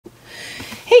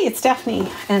It's Daphne,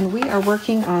 and we are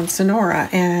working on Sonora,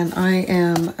 and I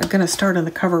am going to start on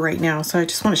the cover right now. So I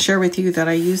just want to share with you that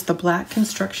I used the black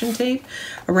construction tape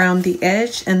around the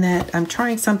edge, and that I'm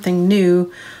trying something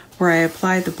new where I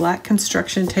applied the black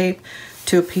construction tape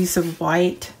to a piece of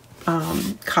white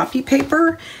copy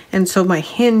paper, and so my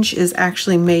hinge is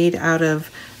actually made out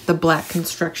of the black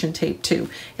construction tape too,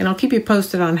 and I'll keep you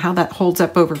posted on how that holds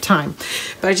up over time.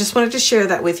 But I just wanted to share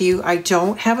that with you. I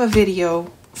don't have a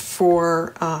video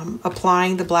for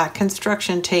applying the black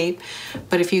construction tape,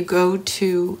 but if you go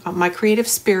to My Creative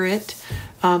Spirit,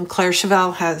 Claire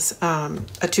Chevelle has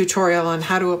a tutorial on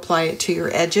how to apply it to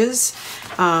your edges,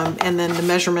 and then the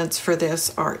measurements for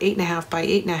this are 8.5 by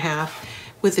 8.5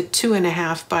 with a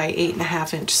 2.5 by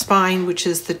 8.5 inch spine, which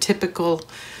is the typical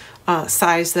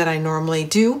size that I normally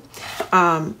do.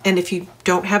 And if you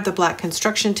don't have the black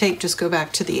construction tape, just go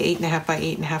back to the 8.5 by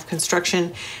 8.5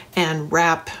 construction and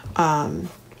wrap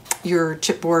your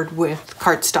chipboard with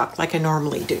cardstock like I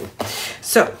normally do.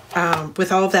 So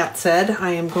with all that said,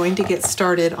 I am going to get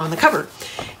started on the cover,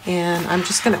 and I'm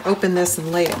just going to open this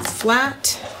and lay it flat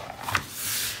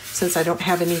since I don't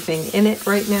have anything in it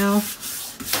right now.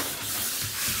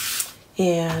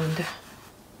 And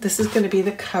this is going to be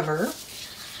the cover.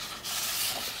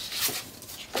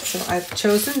 So I've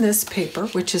chosen this paper,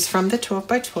 which is from the 12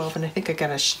 by 12, and I think I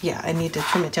gotta, I need to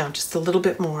trim it down just a little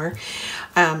bit more.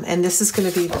 And this is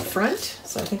gonna be the front.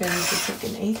 So I think I need to take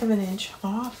 1/8 of an inch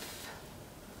off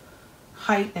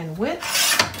height and width.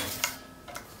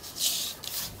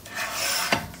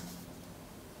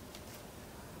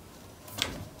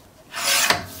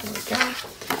 There we go.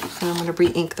 And I'm gonna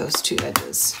re-ink those two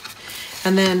edges.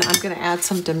 And then I'm gonna add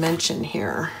some dimension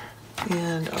here.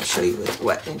 And I'll show you with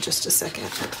what in just a second.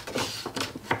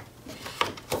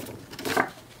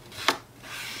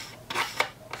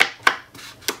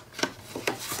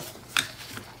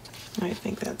 I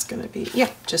think that's going to be,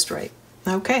 yeah, just right.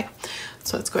 Okay,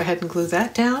 so let's go ahead and glue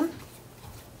that down.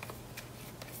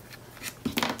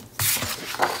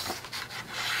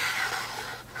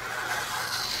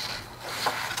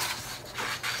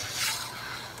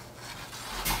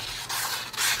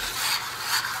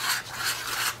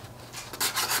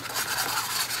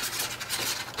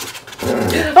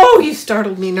 Oh, you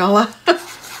startled me, Nola.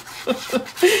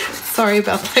 Sorry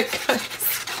about that, guys.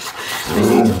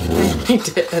 I need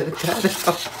to edit that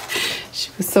out.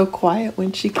 She was so quiet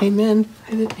when she came in.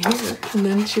 I didn't hear her, and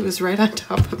then she was right on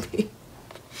top of me.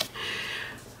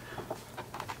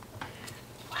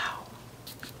 Wow.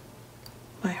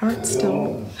 My heart's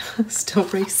still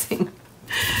racing.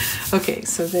 Okay,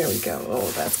 so there we go.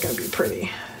 Oh, that's going to be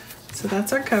pretty. So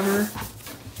that's our cover.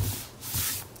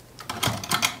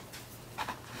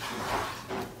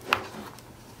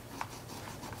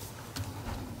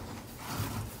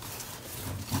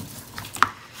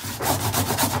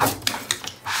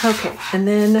 Okay, and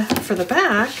then for the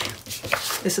back,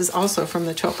 this is also from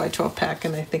the 12 by 12 pack,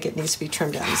 and I think it needs to be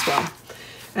trimmed down as well.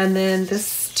 And then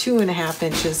this 2.5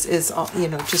 inches is all,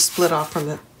 just split off from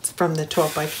the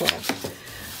 12 by 12.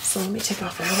 So let me take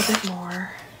off a little bit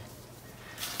more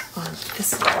on this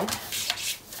side.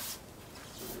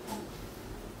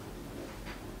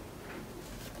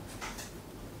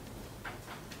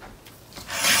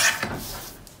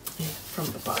 And from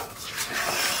the bottom.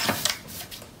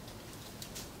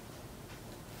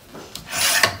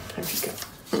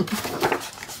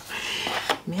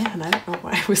 Man, I don't know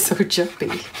why I was so jumpy.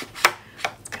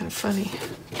 It's kind of funny.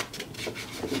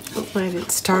 Hopefully I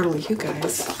didn't startle you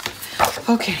guys.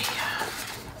 Okay.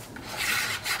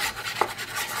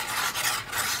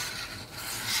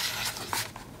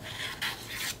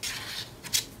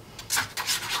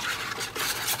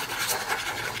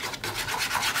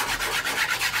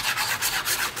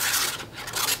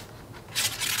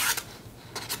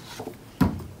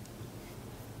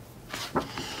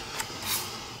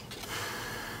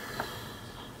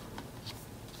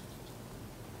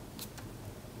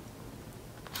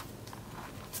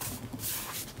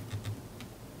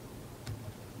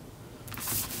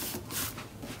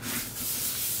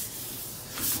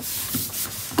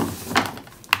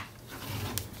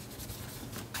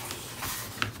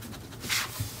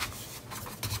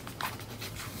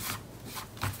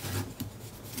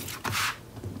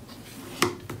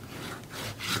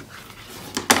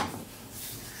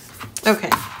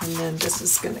 Okay, and then this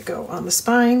is going to go on the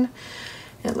spine.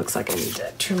 It looks like I need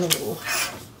to trim a little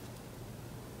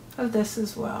of this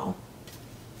as well.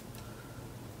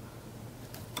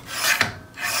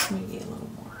 Maybe a little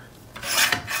more.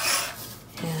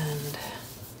 And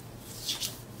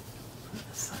on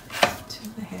this side,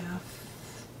 2.5.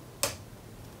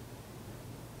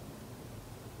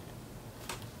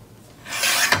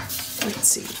 Let's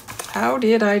see. How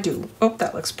did I do? Oh,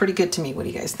 that looks pretty good to me. What do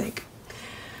you guys think?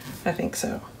 I think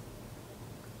so.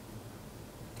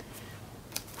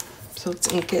 So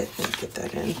let's ink it and get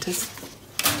that in.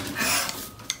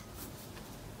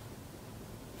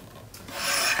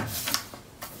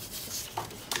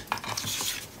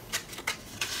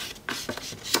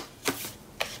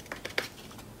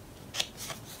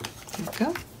 There we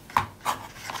go.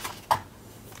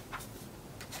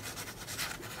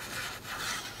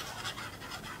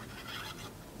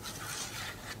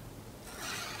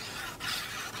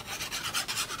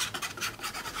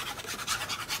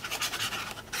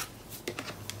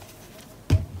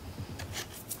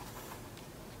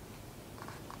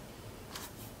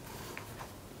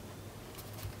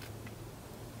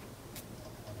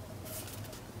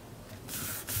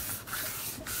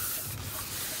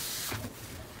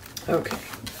 Okay,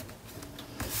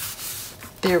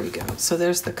 there we go. So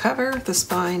there's the cover, the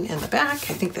spine, and the back.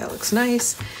 I think that looks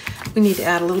nice. We need to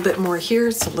add a little bit more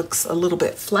here so it looks a little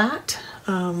bit flat.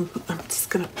 I'm just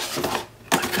gonna,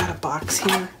 I've got a box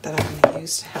here that I'm gonna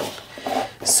use to help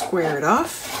square it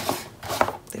off.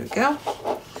 There we go.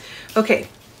 Okay,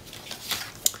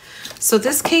 so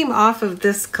this came off of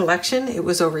this collection. It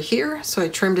was over here, so I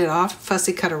trimmed it off,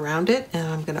 fussy cut around it, and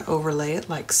I'm gonna overlay it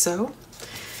like so.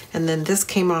 And then this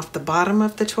came off the bottom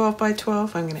of the 12 by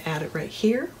 12. I'm gonna add it right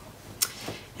here.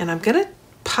 And I'm gonna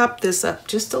pop this up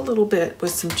just a little bit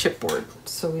with some chipboard.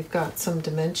 So we've got some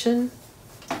dimension.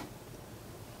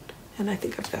 And I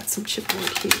think I've got some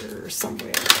chipboard here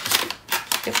somewhere.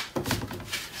 Yep.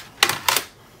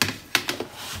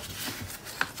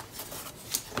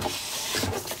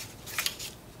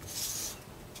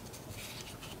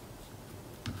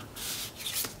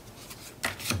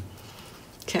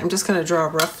 Okay, I'm just going to draw a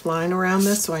rough line around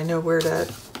this so I know where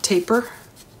to taper.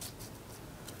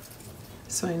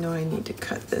 So I know I need to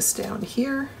cut this down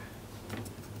here,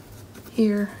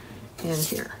 here, and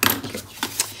here. Okay.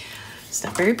 It's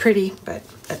not very pretty, but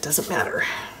that doesn't matter.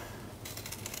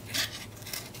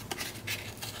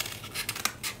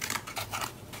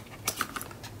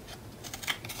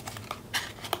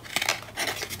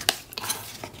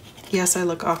 Yes, I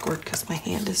look awkward because my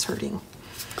hand is hurting.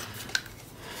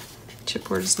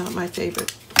 Chipboard is not my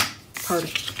favorite part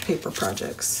of paper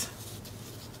projects.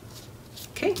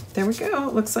 Okay, there we go.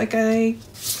 It looks like I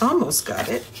almost got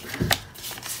it.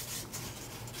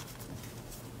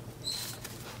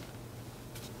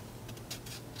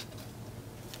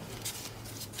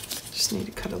 Just need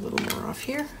to cut a little more off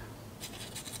here.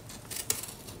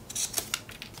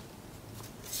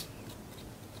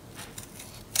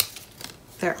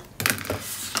 There.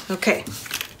 Okay,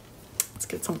 let's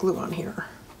get some glue on here.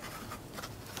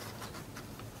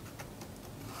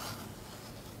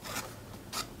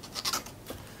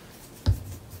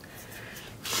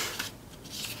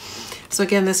 So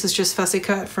again, this is just fussy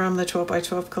cut from the 12 by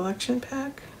 12 collection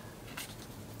pack.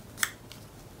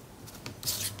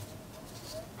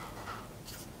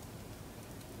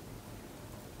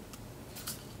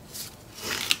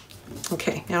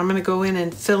 Okay, now I'm going to go in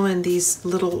and fill in these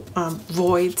little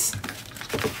voids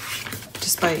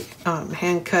just by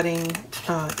hand cutting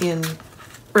in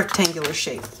rectangular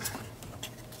shape.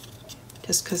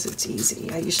 Just because it's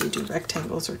easy. I usually do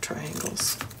rectangles or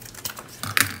triangles.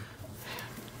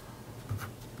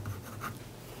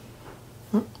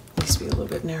 Needs to be a little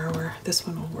bit narrower. This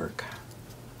one will work.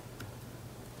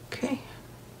 Okay.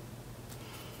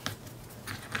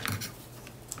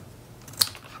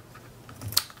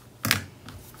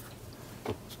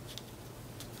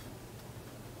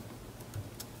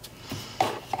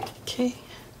 Okay.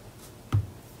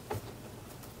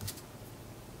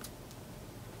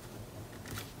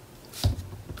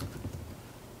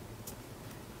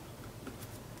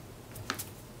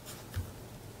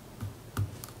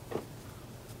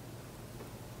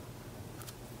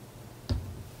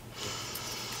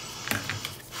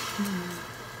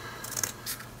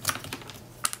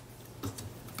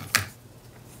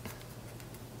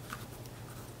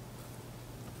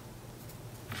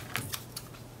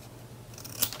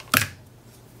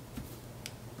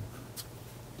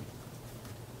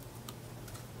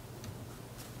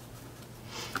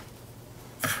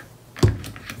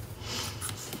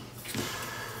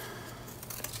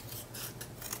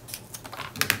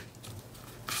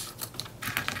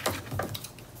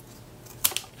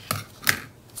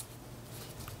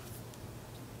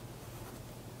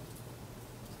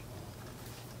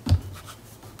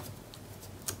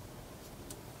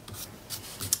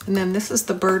 And then this is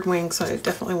the bird wing, so I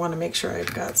definitely want to make sure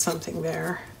I've got something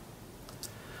there.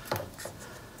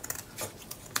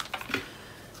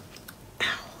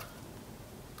 Ow.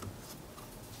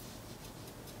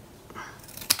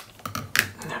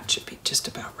 That should be just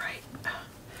about right.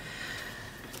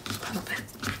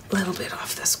 A little bit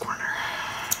off this corner.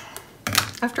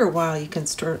 After a while, you can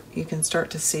start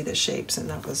to see the shapes, and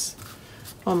that was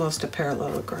almost a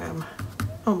parallelogram,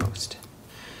 almost.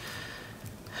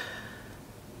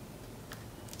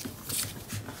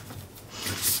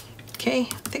 Okay,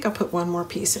 I think I'll put one more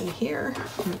piece in here.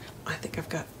 I think I've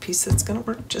got a piece that's gonna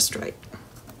work just right.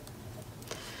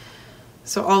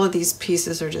 So all of these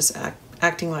pieces are just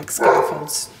acting like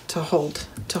scaffolds to hold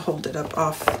it up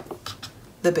off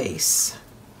the base.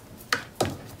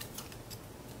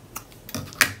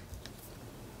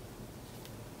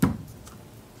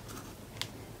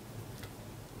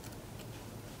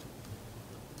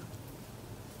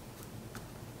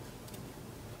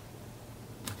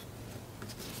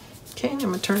 Okay, I'm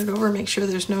going to turn it over, make sure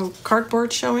there's no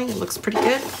cardboard showing. It looks pretty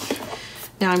good.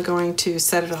 Now I'm going to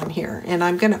set it on here, and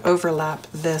I'm going to overlap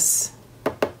this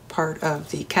part of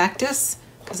the cactus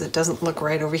because it doesn't look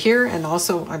right over here. And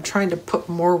also I'm trying to put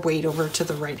more weight over to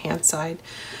the right-hand side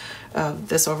of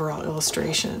this overall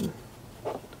illustration.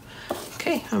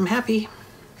 Okay, I'm happy.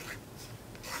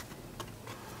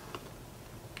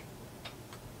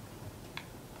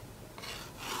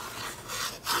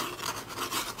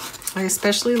 I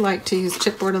especially like to use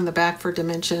chipboard on the back for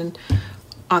dimension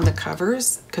on the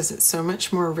covers because it's so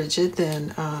much more rigid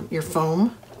than your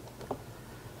foam.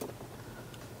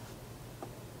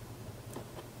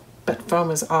 But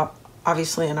foam is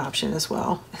obviously an option as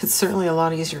well. It's certainly a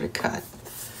lot easier to cut.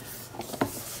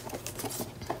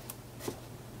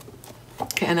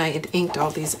 Okay, and I had inked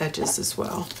all these edges as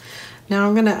well. Now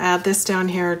I'm going to add this down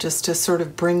here just to sort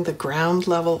of bring the ground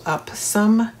level up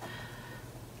some.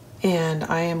 And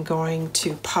I am going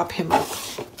to pop him up.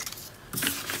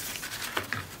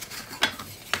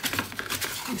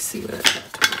 Let me see what I've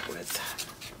got to work with.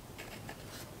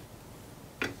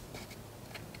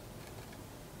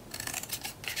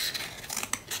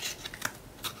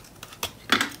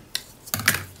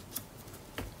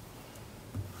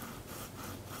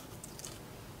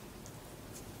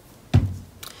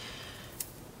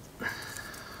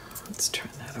 Let's turn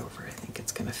that over. I think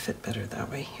it's going to fit better that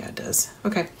way. Yeah, it does.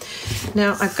 Okay.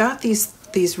 Now I've got these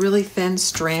really thin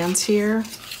strands here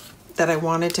that I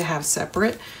wanted to have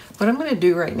separate. What I'm going to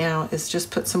do right now is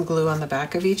just put some glue on the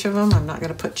back of each of them. I'm not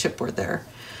going to put chipboard there,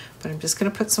 but I'm just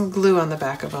going to put some glue on the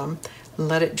back of them and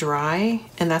let it dry,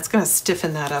 and that's going to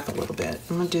stiffen that up a little bit.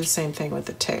 I'm going to do the same thing with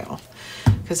the tail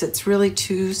because it's really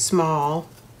too small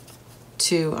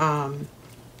to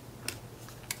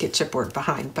get chipboard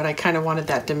behind, but I kind of wanted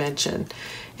that dimension.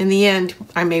 In the end,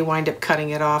 I may wind up cutting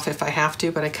it off if I have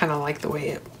to, but I kind of like the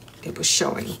way it was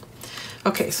showing.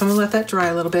 Okay, so I'm gonna let that dry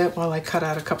a little bit while I cut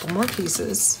out a couple more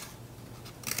pieces.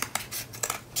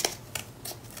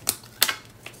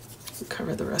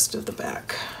 Cover the rest of the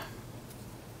back.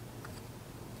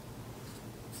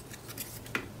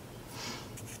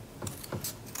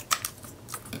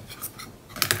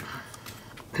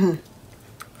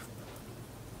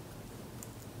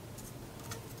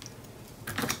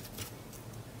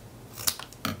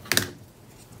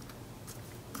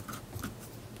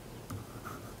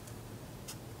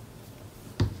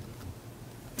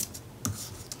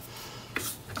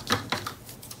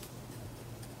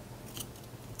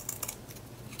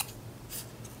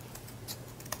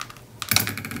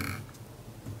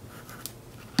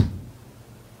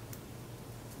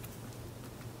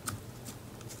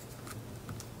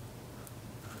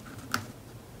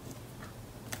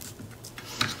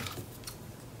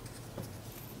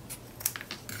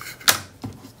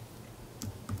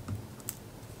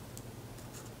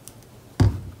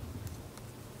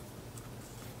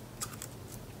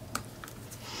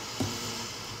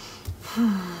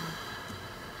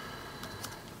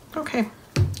 Okay,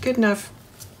 good enough.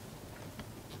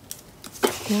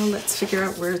 Now let's figure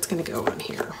out where it's going to go on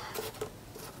here.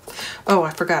 Oh,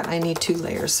 I forgot, I need 2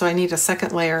 layers. So I need a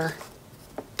second layer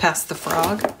past the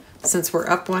frog, since we're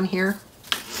up one here.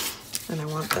 And I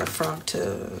want the frog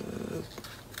to,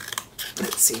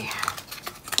 let's see.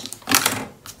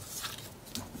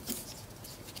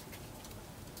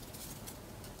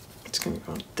 It's going to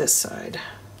go on this side.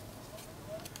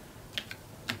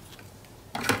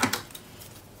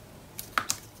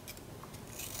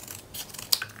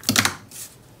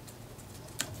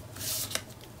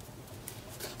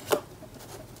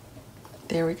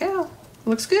 There we go.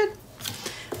 Looks good.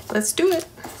 Let's do it.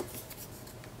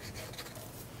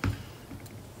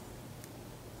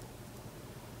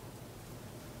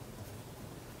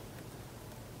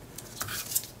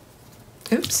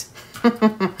 Oops.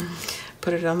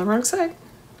 Put it on the wrong side.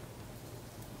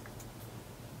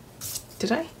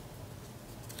 Did I?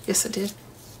 Yes, I did.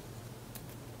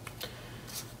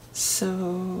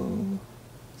 So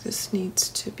this needs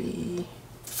to be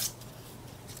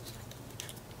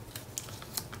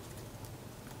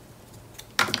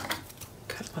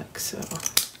cut like so.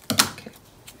 Okay.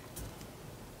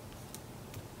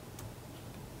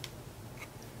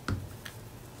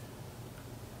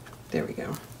 There we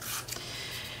go.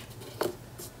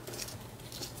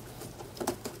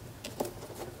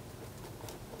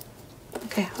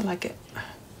 Okay, I like it.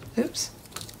 Oops.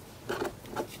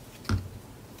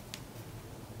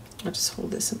 I'll just hold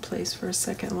this in place for a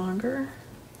second longer.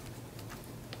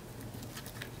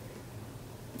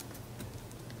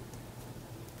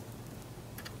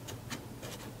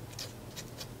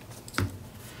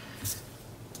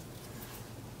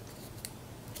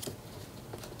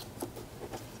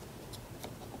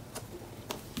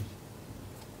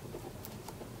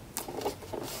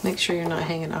 Make sure you're not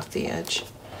hanging off the edge.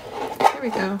 There we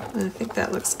go. I think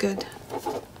that looks good.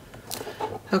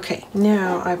 Okay,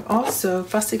 now I've also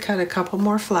fussy cut a couple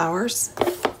more flowers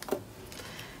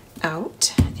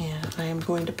out, and I am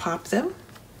going to pop them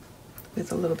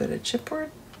with a little bit of chipboard.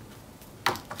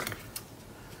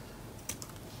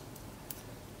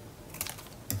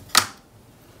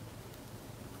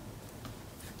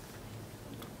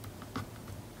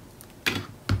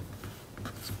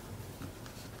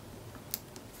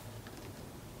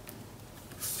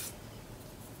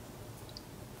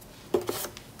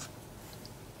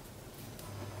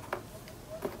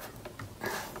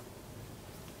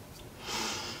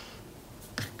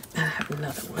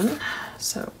 Another one,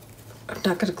 so I'm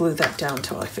not going to glue that down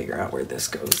until I figure out where this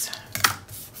goes.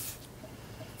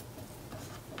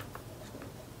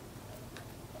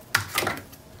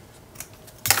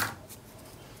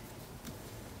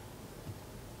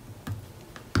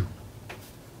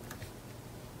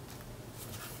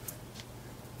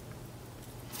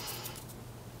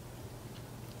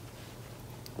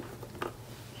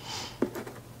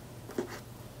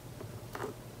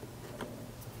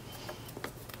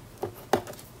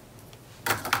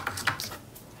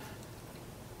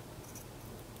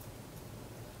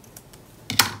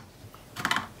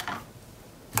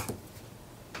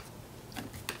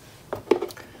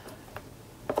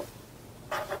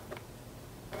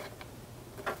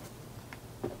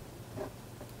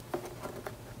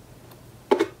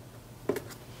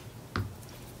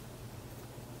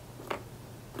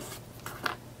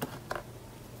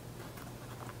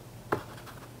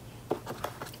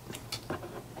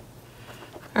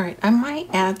 All right, I might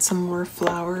add some more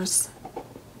flowers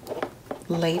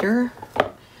later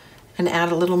and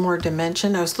add a little more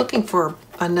dimension. I was looking for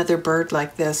another bird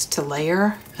like this to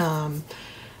layer, and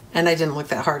I didn't look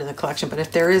that hard in the collection, but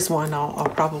if there is one, I'll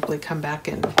probably come back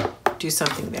and do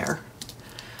something there.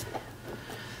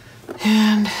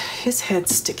 And his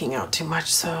head's sticking out too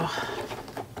much, so I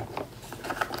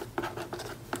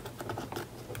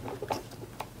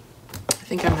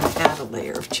think I'm going to add a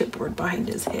layer of chipboard behind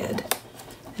his head.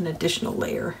 An additional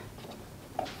layer.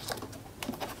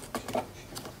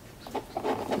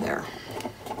 There.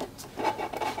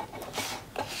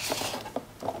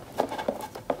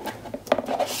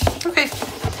 Okay,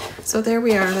 so there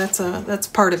we are. That's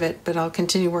part of it, but I'll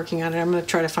continue working on it. I'm going to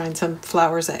try to find some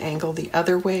flowers that angle the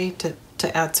other way to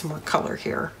add some more color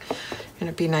here. And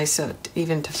it'd be nice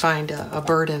even to find a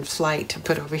bird in flight to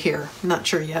put over here. I'm not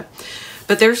sure yet.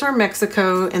 But there's our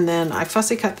Mexico, and then I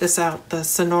fussy cut this out, the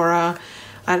Sonora.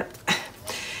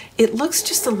 It looks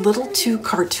just a little too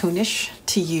cartoonish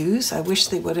to use. I wish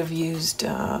they would have used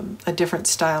a different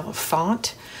style of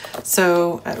font.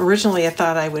 So originally I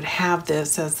thought I would have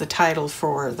this as the title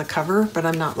for the cover, but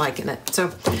I'm not liking it.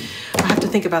 So I have to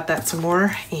think about that some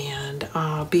more, and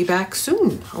I'll be back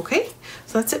soon, okay?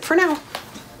 So that's it for now.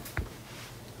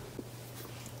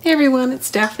 Hey everyone,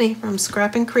 it's Daphne from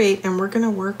Scrap and Create, and we're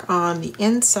gonna work on the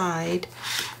inside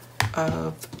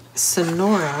of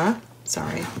Sonora.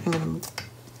 Sorry, I'm going to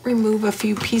remove a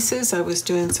few pieces. I was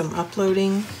doing some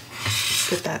uploading.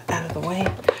 Get that out of the way.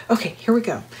 Okay, here we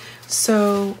go.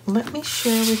 So let me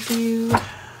share with you.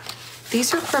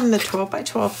 These are from the 12 by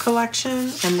 12 collection,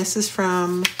 and this is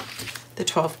from the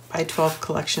 12 by 12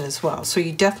 collection as well. So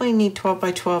you definitely need 12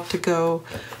 by 12 to go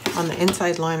on the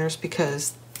inside liners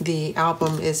because the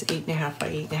album is 8.5 by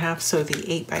 8.5, so the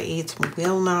 8 by 8s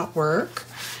will not work.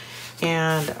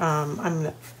 And I'm going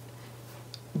to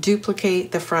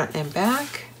duplicate the front and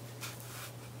back.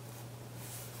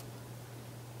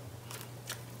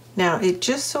 Now it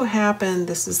just so happened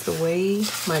this is the way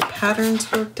my patterns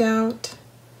worked out.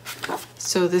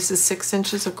 So this is 6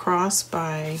 inches across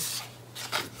by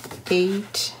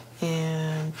 8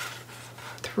 and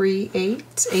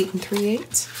 3/8, 8 and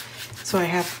 3/8. So I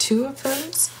have 2 of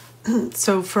those.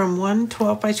 So from one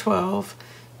 12 by 12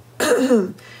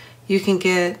 you can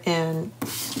get in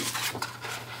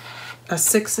a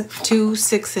 2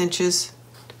 6 inches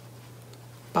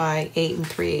by 8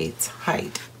 3/8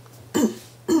 height.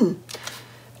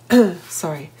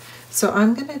 Sorry. So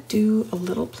I'm going to do a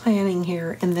little planning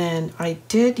here, and then I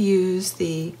did use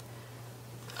the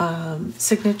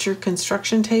signature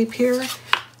construction tape here.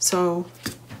 So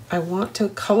I want to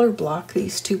color block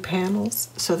these 2 panels,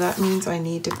 so that means I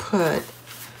need to put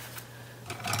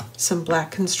some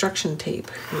black construction tape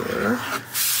here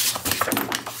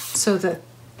so that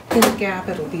in the gap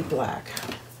it'll be black.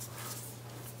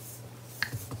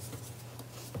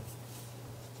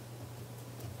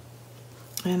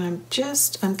 And I'm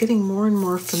getting more and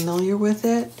more familiar with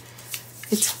it.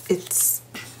 It's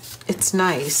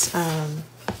nice, and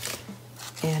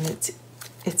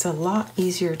it's a lot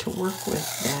easier to work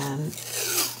with than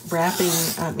wrapping.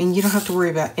 I mean, you don't have to worry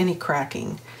about any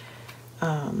cracking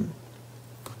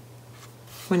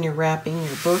when you're wrapping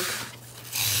your book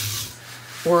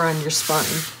or on your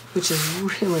spine, which is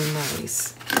really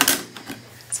nice.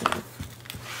 So,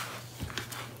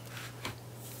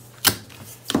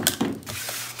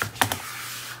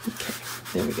 okay,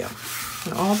 there we go.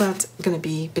 And all that's going to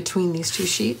be between these 2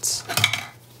 sheets.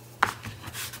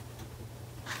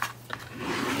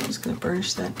 I'm just going to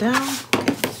burnish that down.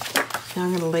 Okay. Now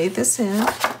I'm going to lay this in,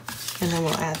 and then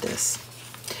we'll add this.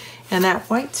 And that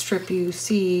white strip you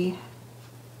see,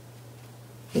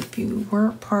 if you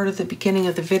weren't part of the beginning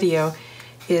of the video,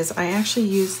 is I actually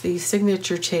used the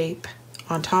signature tape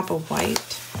on top of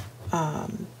white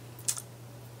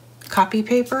copy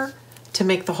paper to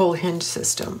make the whole hinge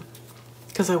system,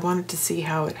 because I wanted to see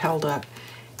how it held up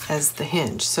as the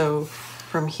hinge. So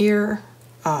from here,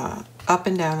 up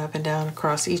and down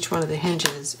across each one of the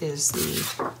hinges is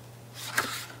the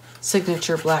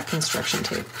signature black construction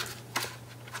tape.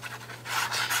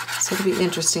 So it'll be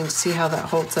interesting to see how that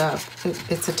holds up.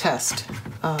 It's a test.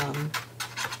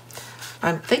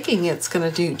 I'm thinking it's going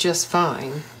to do just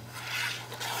fine.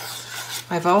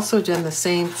 I've also done the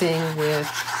same thing with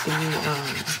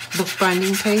the book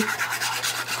binding tape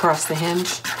across the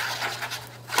hinge.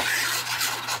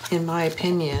 In my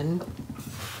opinion,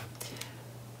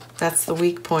 that's the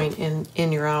weak point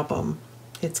in your album.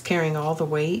 It's carrying all the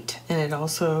weight, and it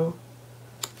also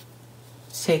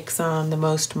takes on the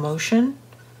most motion.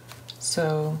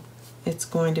 So it's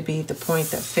going to be the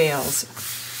point that fails,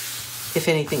 if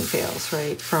anything fails,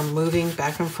 right? From moving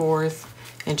back and forth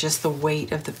and just the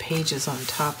weight of the pages on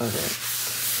top of it.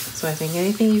 So I think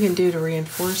anything you can do to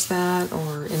reinforce that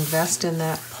or invest in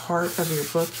that part of your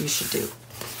book, you should do.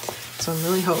 So I'm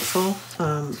really hopeful.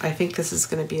 I think this is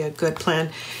going to be a good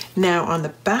plan. Now on the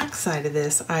back side of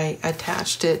this, I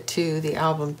attached it to the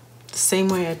album the same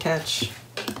way I attach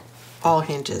all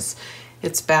hinges.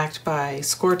 It's backed by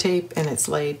score tape and it's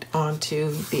laid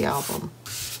onto the album.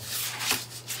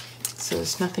 So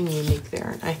there's nothing unique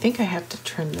there. I think I have to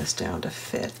trim this down to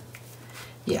fit.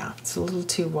 Yeah, it's a little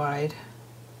too wide.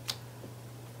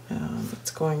 It's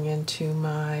going into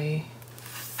my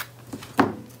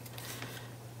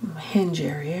hinge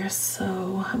area,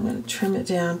 so I'm going to trim it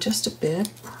down just a bit.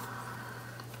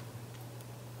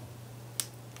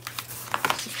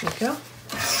 There we go.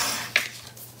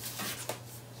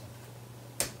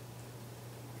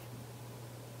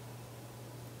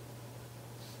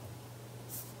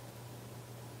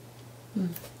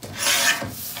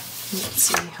 Let's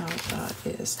see how that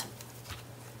is.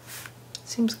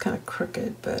 Seems kind of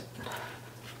crooked, but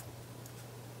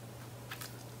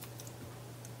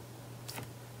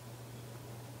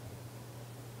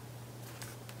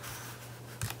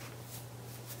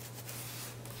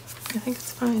I think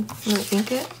it's fine. I'm going to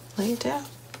ink it, lay it down.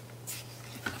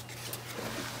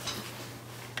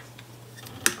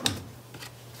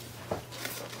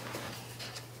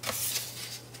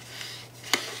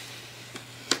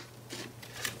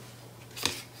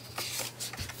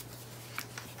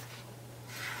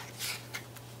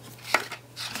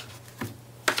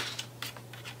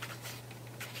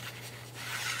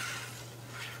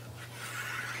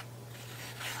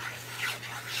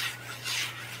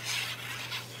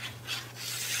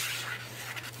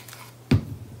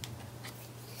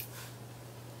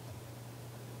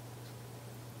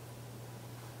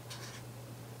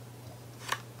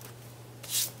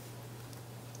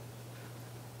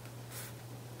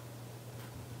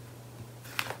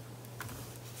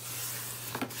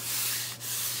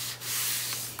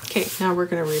 Okay, now we're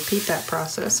going to repeat that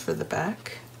process for the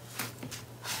back.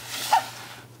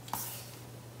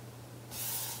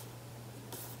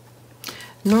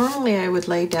 Normally I would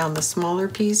lay down the smaller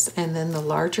piece and then the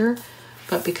larger,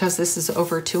 but because this is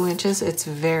over 2 inches, it's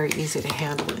very easy to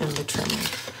handle in the trimming.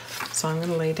 So I'm going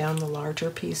to lay down the larger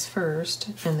piece first,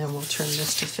 and then we'll trim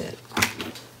this to fit.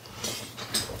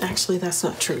 Actually, that's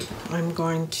not true. I'm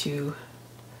going to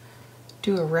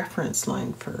do a reference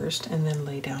line first and then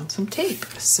lay down some tape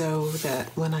so that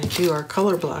when I do our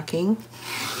color blocking,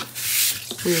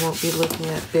 we won't be looking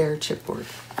at bare chipboard.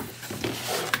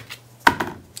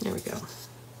 There we go.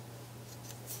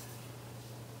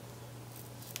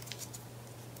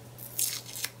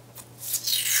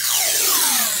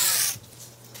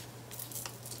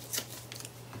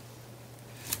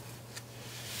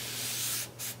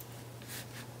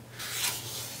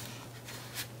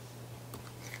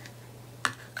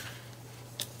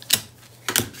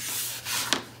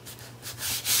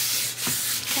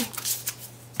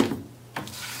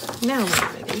 Now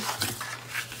we're ready.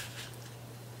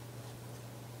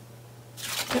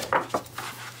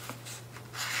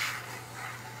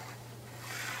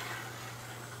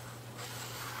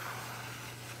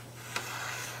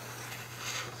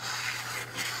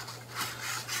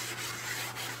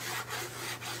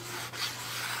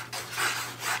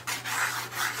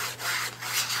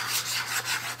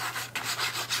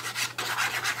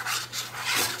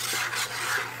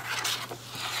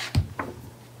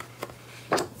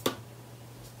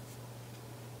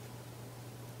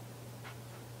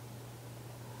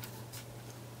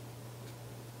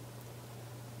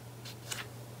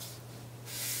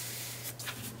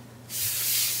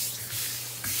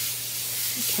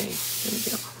 Okay, there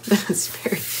we go. It's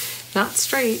very, not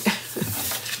straight,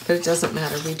 but it doesn't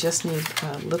matter. We just need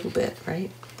a little bit,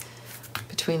 right,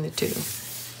 between the two.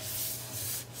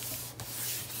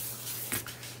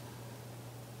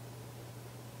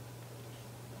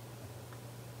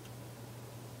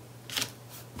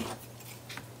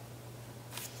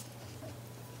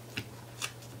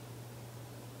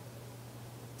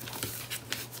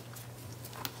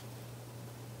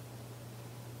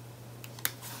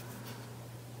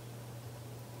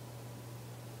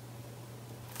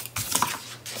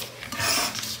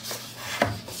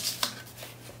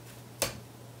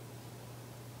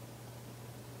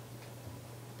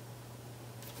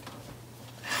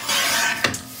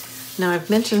 Now,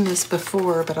 I've mentioned this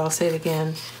before, but I'll say it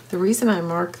again. The reason I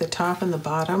mark the top and the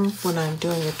bottom when I'm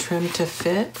doing a trim to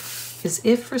fit is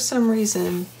if for some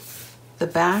reason the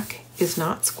back is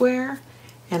not square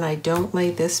and I don't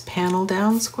lay this panel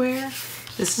down square,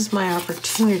 this is my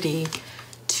opportunity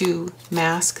to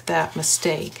mask that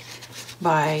mistake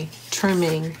by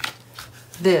trimming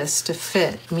this to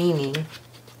fit, meaning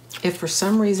if for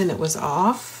some reason it was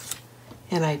off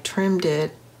and I trimmed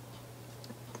it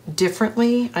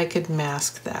differently, I could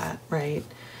mask that, right?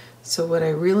 So what I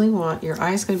really want, your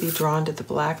eye's going to be drawn to the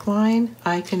black line.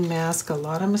 I can mask a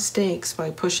lot of mistakes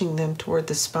by pushing them toward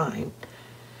the spine.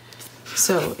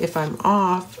 So if I'm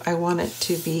off, I want it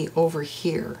to be over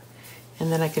here,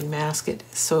 and then I can mask it.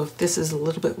 So if this is a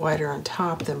little bit wider on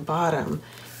top than bottom,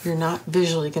 you're not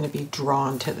visually going to be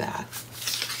drawn to that.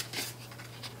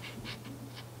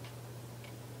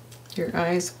 Your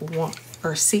eyes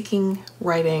are seeking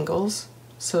right angles.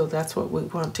 So that's what we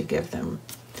want to give them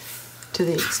to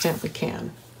the extent we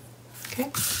can, okay?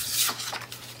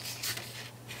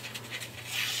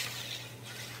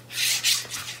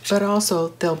 But also,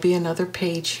 there'll be another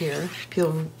page here.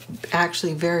 You'll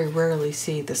actually very rarely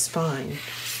see the spine.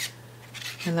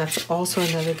 And that's also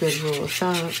another good rule of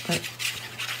thumb.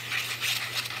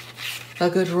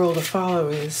 A good rule to follow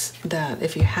is that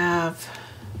if you have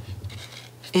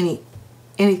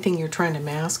anything you're trying to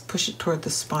mask, push it toward the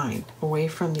spine, away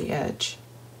from the edge,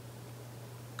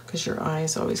 because your eye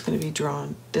is always going to be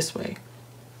drawn this way.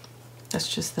 That's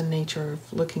just the nature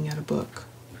of looking at a book,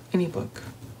 any book.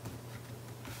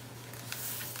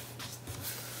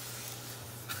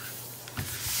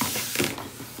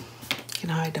 You can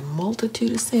hide a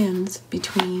multitude of sins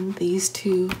between these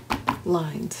two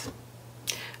lines.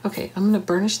 Okay, I'm going to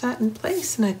burnish that in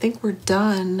place, and I think we're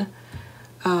done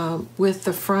with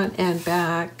the front and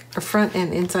back, or front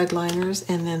and inside liners.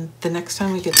 And then the next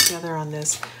time we get together on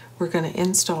this, we're going to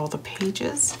install the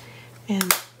pages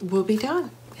and we'll be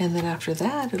done. And then after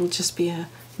that, it'll just be a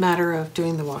matter of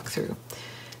doing the walkthrough.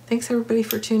 Thanks everybody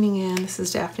for tuning in. This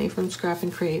is Daphne from Scrap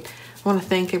and Create. I want to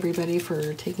thank everybody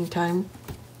for taking time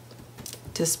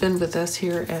to spend with us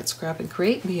here at Scrap and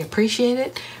Create. We appreciate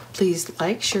it. Please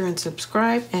like, share, and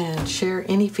subscribe, and share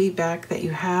any feedback that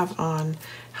you have on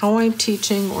how I'm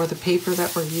teaching or the paper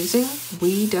that we're using.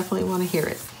 We definitely want to hear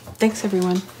it. Thanks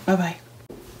everyone. Bye-bye.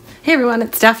 Hey everyone,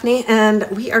 it's Daphne, and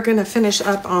we are going to finish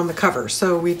up on the cover.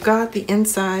 So we've got the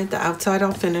inside, the outside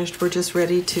all finished. We're just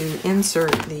ready to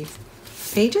insert the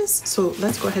pages. So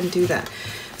let's go ahead and do that.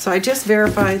 So I just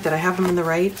verified that I have them in the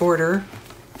right order.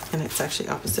 and it's actually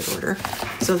opposite order.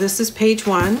 So this is page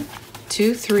 1,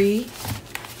 2, 3,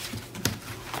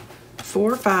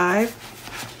 4, 5,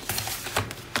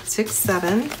 6,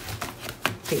 7,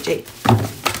 page 8.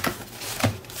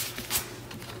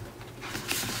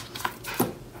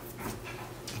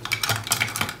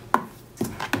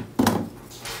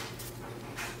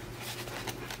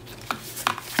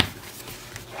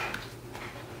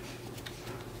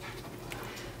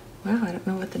 Wow, I don't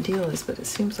know what the deal is, but it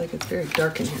seems like it's very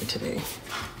dark in here today.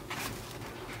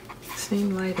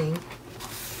 Same lighting.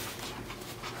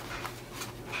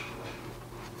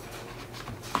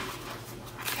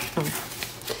 Oh,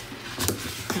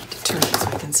 I have to turn it so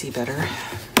I can see better.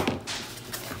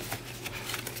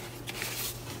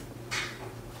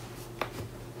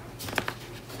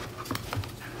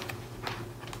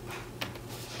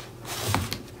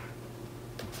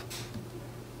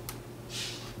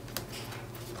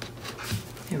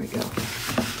 There we go.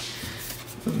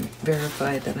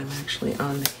 Verify that I'm actually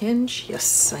on the hinge.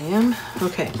 Yes, I am.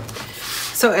 Okay.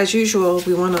 So as usual,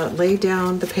 we want to lay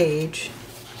down the page,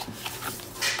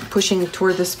 pushing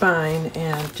toward the spine,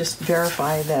 and just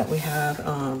verify that we have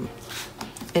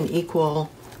an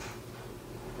equal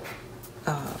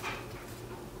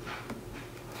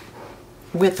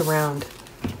width around,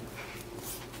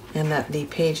 and that the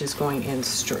page is going in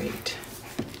straight.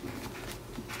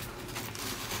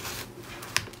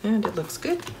 And it looks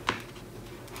good.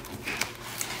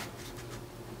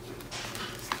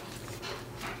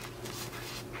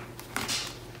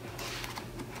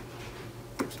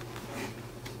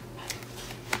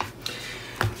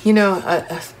 You know,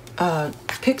 a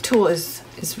pick tool is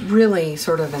really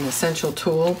sort of an essential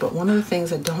tool, but one of the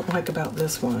things I don't like about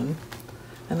this one,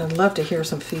 and I'd love to hear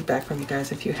some feedback from you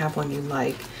guys if you have one you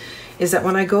like, is that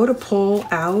when I go to pull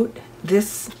out,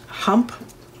 this hump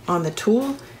on the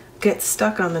tool gets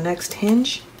stuck on the next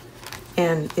hinge,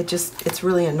 and it's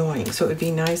really annoying. So it would be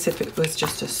nice if it was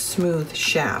just a smooth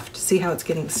shaft. See how it's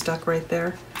getting stuck right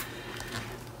there?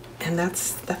 And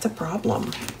that's a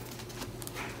problem.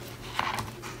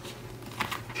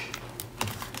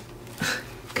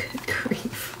 Good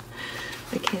grief.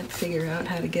 I can't figure out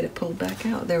how to get it pulled back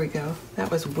out. There we go.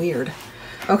 That was weird.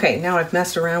 Okay, now I've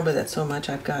messed around with it so much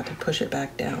I've got to push it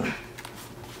back down.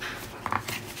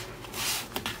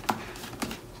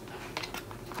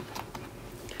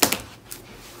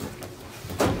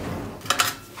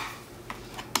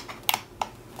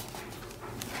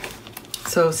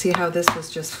 So see how this was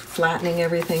just flattening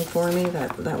everything for me?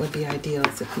 That would be ideal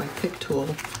if my pick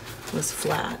tool was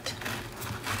flat.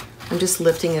 I'm just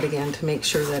lifting it again to make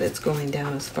sure that it's going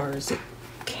down as far as it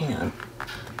can.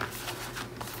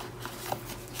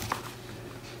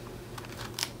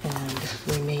 And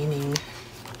remaining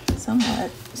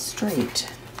somewhat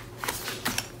straight.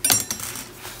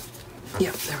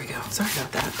 Yep, there we go. Sorry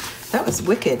about that. That was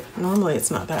wicked. Normally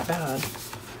it's not that bad.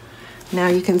 Now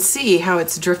you can see how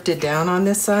it's drifted down on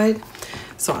this side.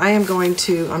 So I am going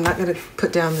to, I'm not going to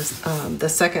put down this, the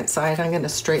second side. I'm going to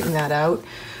straighten that out.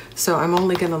 So I'm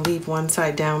only going to leave one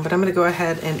side down, but I'm going to go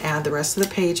ahead and add the rest of the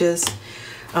pages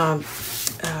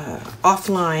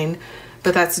offline.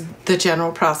 But that's the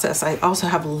general process. I also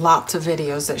have lots of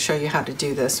videos that show you how to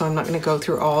do this, so I'm not going to go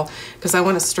through all, because I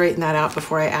want to straighten that out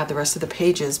before I add the rest of the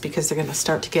pages, because they're going to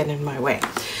start to get in my way.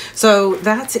 So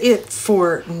that's it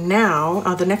for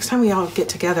now. The next time we all get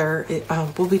together,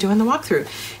 we'll be doing the walkthrough,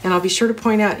 and I'll be sure to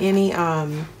point out any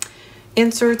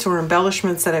inserts or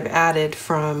embellishments that I've added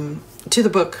to the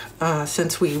book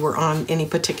since we were on any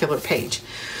particular page.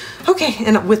 Okay,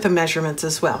 and with the measurements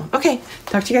as well. Okay,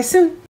 talk to you guys soon.